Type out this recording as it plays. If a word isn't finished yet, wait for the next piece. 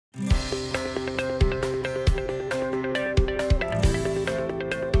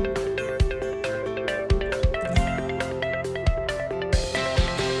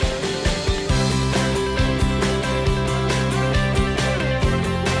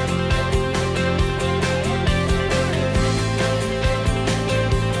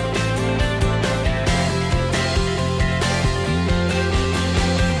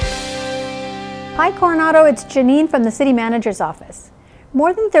Hi Coronado, it's Janine from the City Manager's Office.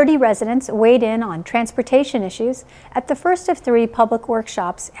 More than 30 residents weighed in on transportation issues at the first of 3 public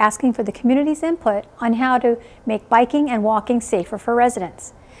workshops asking for the community's input on how to make biking and walking safer for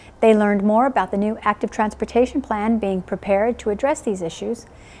residents. They learned more about the new active transportation plan being prepared to address these issues,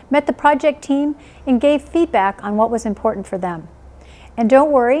 met the project team, and gave feedback on what was important for them. And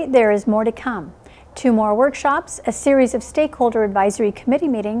don't worry, there is more to come. 2 more workshops, a series of stakeholder advisory committee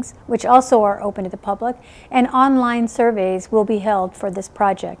meetings, which also are open to the public, and online surveys will be held for this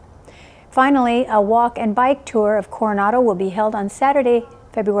project. Finally, a walk and bike tour of Coronado will be held on Saturday,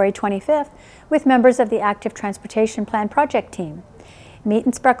 February 25th, with members of the Active Transportation Plan project team. Meet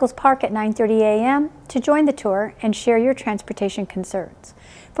in Spreckles Park at 9:30 a.m. to join the tour and share your transportation concerns.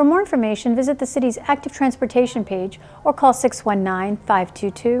 For more information, visit the city's Active Transportation page or call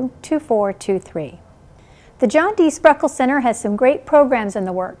 619-522-2423. The John D. Spreckles Center has some great programs in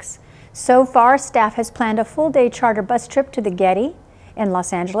the works. So far, staff has planned a full-day charter bus trip to the Getty in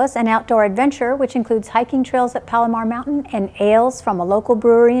Los Angeles, an outdoor adventure which includes hiking trails at Palomar Mountain and ales from a local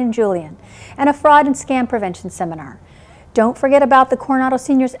brewery in Julian, and a fraud and scam prevention seminar. Don't forget about the Coronado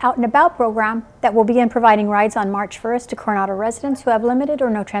Seniors Out and About program that will begin providing rides on March 1st to Coronado residents who have limited or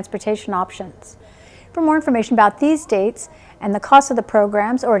no transportation options. For more information about these dates and the cost of the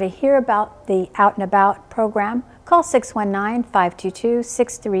programs, or to hear about the Out and About program, call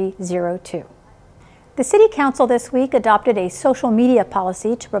 619-522-6302. The City Council this week adopted a social media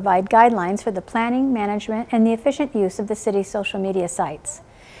policy to provide guidelines for the planning, management, and the efficient use of the city's social media sites.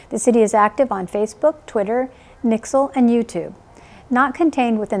 The city is active on Facebook, Twitter, Nixle, and YouTube. Not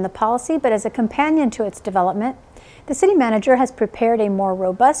contained within the policy, but as a companion to its development, the city manager has prepared a more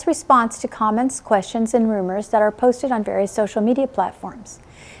robust response to comments, questions, and rumors that are posted on various social media platforms.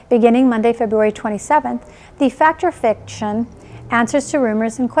 Beginning Monday, February 27th, the Fact or Fiction Answers to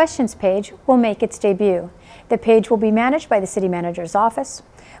Rumors and Questions page will make its debut. The page will be managed by the city manager's office.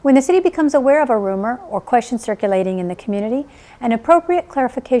 When the city becomes aware of a rumor or question circulating in the community, an appropriate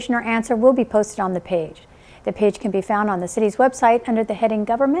clarification or answer will be posted on the page. The page can be found on the city's website under the heading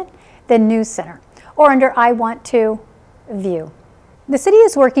Government, then News Center, or under I Want to View. The city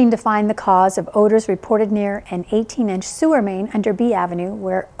is working to find the cause of odors reported near an 18-inch sewer main under B Avenue,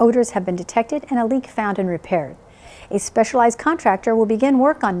 where odors have been detected and a leak found and repaired. A specialized contractor will begin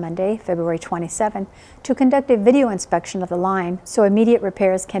work on Monday, February 27, to conduct a video inspection of the line so immediate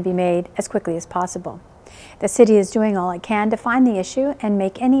repairs can be made as quickly as possible. The city is doing all it can to find the issue and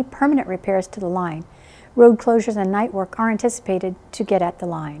make any permanent repairs to the line. Road closures and night work are anticipated to get at the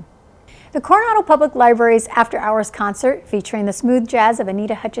line. The Coronado Public Library's after-hours concert featuring the smooth jazz of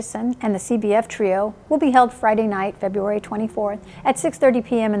Anita Hutchison and the CBF Trio will be held Friday night, February 24th at 6:30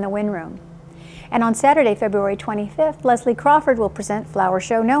 p.m. in the Wynn Room. And on Saturday, February 25th, Leslie Crawford will present Flower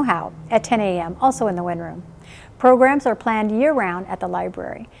Show Know-How at 10 a.m., also in the Wynn Room. Programs are planned year-round at the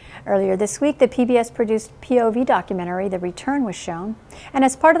library. Earlier this week, the PBS-produced POV documentary, The Return, was shown. And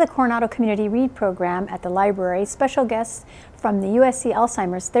as part of the Coronado Community Read program at the library, special guests from the USC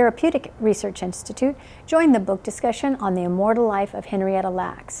Alzheimer's Therapeutic Research Institute joined the book discussion on the immortal life of Henrietta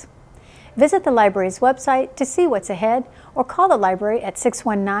Lacks. Visit the library's website to see what's ahead, or call the library at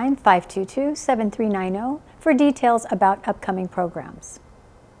 619-522-7390 for details about upcoming programs.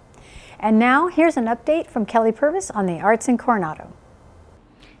 And now, here's an update from Kelly Purvis on the arts in Coronado.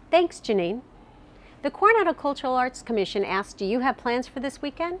 Thanks, Janine. The Coronado Cultural Arts Commission asked, do you have plans for this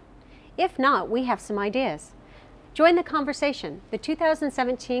weekend? If not, we have some ideas. Join the conversation. The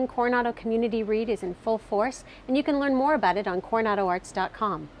 2017 Coronado Community Read is in full force, and you can learn more about it on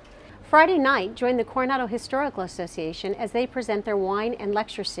coronadoarts.com. Friday night, join the Coronado Historical Association as they present their wine and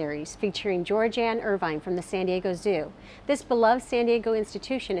lecture series featuring Georgianne Irvine from the San Diego Zoo. This beloved San Diego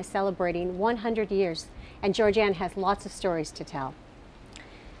institution is celebrating 100 years, and Georgianne has lots of stories to tell.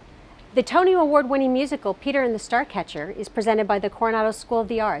 The Tony Award-winning musical Peter and the Starcatcher is presented by the Coronado School of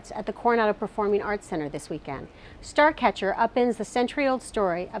the Arts at the Coronado Performing Arts Center this weekend. Starcatcher upends the century-old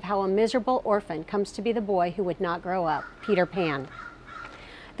story of how a miserable orphan comes to be the boy who would not grow up, Peter Pan.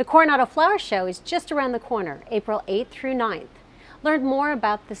 The Coronado Flower Show is just around the corner, April 8th through 9th. Learn more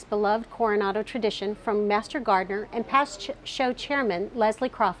about this beloved Coronado tradition from Master Gardener and past show chairman Leslie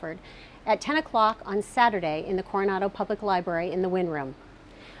Crawford at 10 o'clock on Saturday in the Coronado Public Library in the Wynn Room.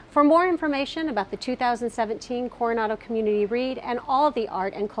 For more information about the 2017 Coronado Community Read and all the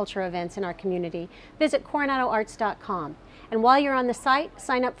art and culture events in our community, visit coronadoarts.com. And while you're on the site,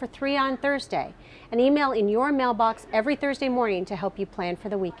 sign up for 3 on Thursday, an email in your mailbox every Thursday morning to help you plan for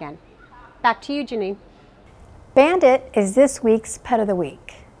the weekend. Back to you, Janine. Bandit is this week's Pet of the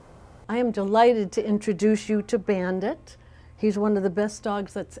Week. I am delighted to introduce you to Bandit. He's one of the best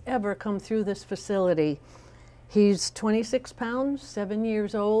dogs that's ever come through this facility. He's 26 pounds, 7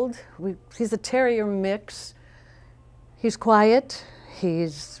 years old. He's a terrier mix. He's quiet,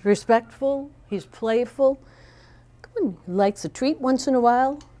 he's respectful, he's playful. He likes a treat once in a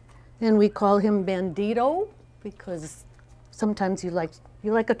while, and we call him Bandito because sometimes you like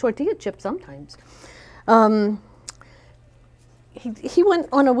a tortilla chip sometimes. He went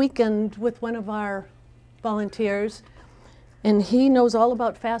on a weekend with one of our volunteers, and he knows all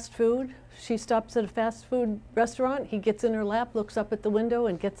about fast food. She stops at a fast food restaurant, he gets in her lap, looks up at the window,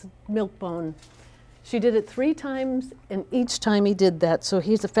 and gets a milk bone. She did it 3 times, and each time he did that, so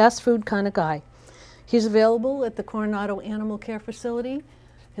he's a fast food kind of guy. He's available at the Coronado Animal Care Facility.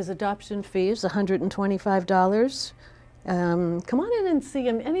 His adoption fee is $125. Come on in and see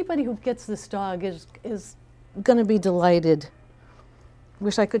him. Anybody who gets this dog is going to be delighted.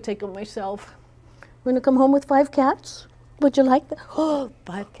 Wish I could take him myself. We're going to come home with 5 cats. Would you like that? Oh,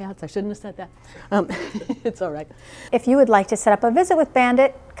 5 cats. I shouldn't have said that. It's all right. If you would like to set up a visit with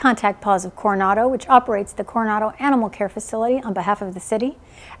Bandit, contact Paws of Coronado, which operates the Coronado Animal Care Facility on behalf of the city,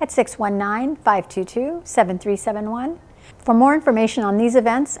 at 619-522-7371. For more information on these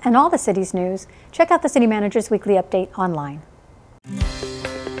events and all the city's news, check out the City Manager's Weekly Update online.